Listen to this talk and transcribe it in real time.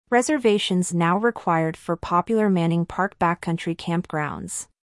Reservations now required for popular Manning Park backcountry campgrounds.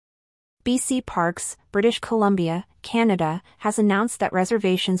 BC Parks, British Columbia, Canada, has announced that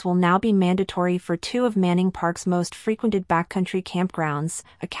reservations will now be mandatory for two of Manning Park's most frequented backcountry campgrounds,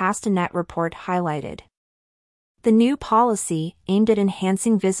 a Castanet report highlighted. The new policy, aimed at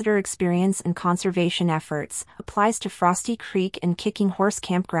enhancing visitor experience and conservation efforts, applies to Frosty Creek and Kicking Horse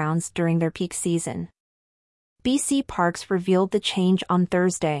campgrounds during their peak season. BC Parks revealed the change on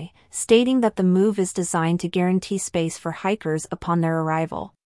Thursday, stating that the move is designed to guarantee space for hikers upon their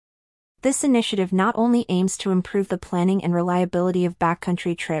arrival. This initiative not only aims to improve the planning and reliability of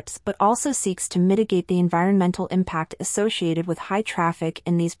backcountry trips but also seeks to mitigate the environmental impact associated with high traffic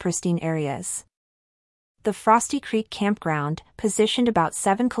in these pristine areas. The Frosty Creek Campground, positioned about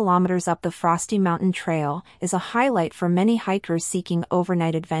 7 kilometers up the Frosty Mountain Trail, is a highlight for many hikers seeking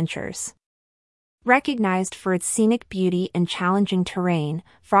overnight adventures. Recognized for its scenic beauty and challenging terrain,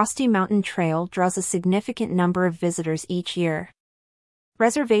 Frosty Mountain Trail draws a significant number of visitors each year.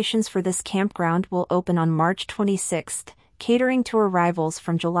 Reservations for this campground will open on March 26, catering to arrivals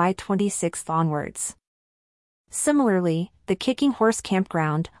from July 26 onwards. Similarly, the Kicking Horse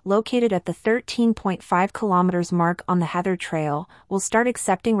Campground, located at the 13.5 kilometers mark on the Heather Trail, will start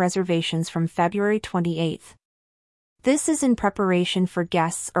accepting reservations from February 28. This is in preparation for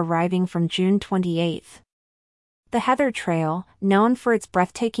guests arriving from June 28. The Heather Trail, known for its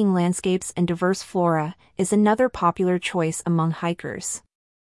breathtaking landscapes and diverse flora, is another popular choice among hikers.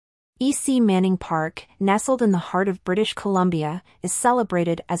 EC Manning Park, nestled in the heart of British Columbia, is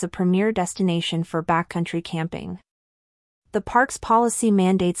celebrated as a premier destination for backcountry camping. The park's policy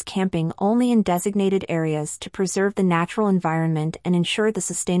mandates camping only in designated areas to preserve the natural environment and ensure the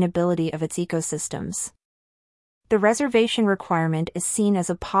sustainability of its ecosystems. The reservation requirement is seen as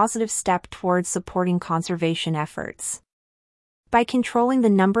a positive step towards supporting conservation efforts. By controlling the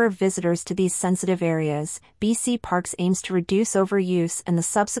number of visitors to these sensitive areas, BC Parks aims to reduce overuse and the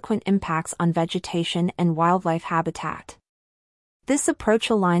subsequent impacts on vegetation and wildlife habitat. This approach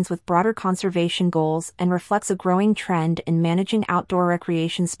aligns with broader conservation goals and reflects a growing trend in managing outdoor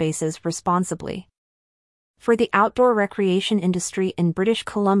recreation spaces responsibly. For the outdoor recreation industry in British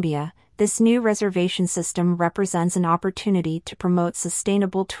Columbia, this new reservation system represents an opportunity to promote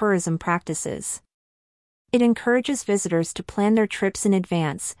sustainable tourism practices. It encourages visitors to plan their trips in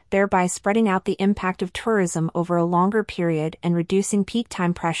advance, thereby spreading out the impact of tourism over a longer period and reducing peak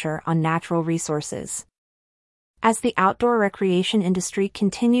time pressure on natural resources. As the outdoor recreation industry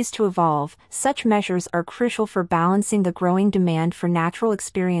continues to evolve, such measures are crucial for balancing the growing demand for natural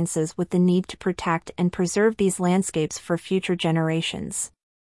experiences with the need to protect and preserve these landscapes for future generations.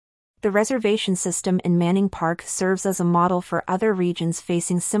 The reservation system in Manning Park serves as a model for other regions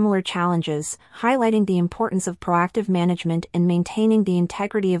facing similar challenges, highlighting the importance of proactive management in maintaining the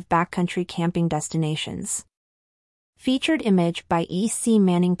integrity of backcountry camping destinations. Featured image by EC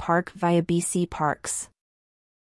Manning Park via BC Parks.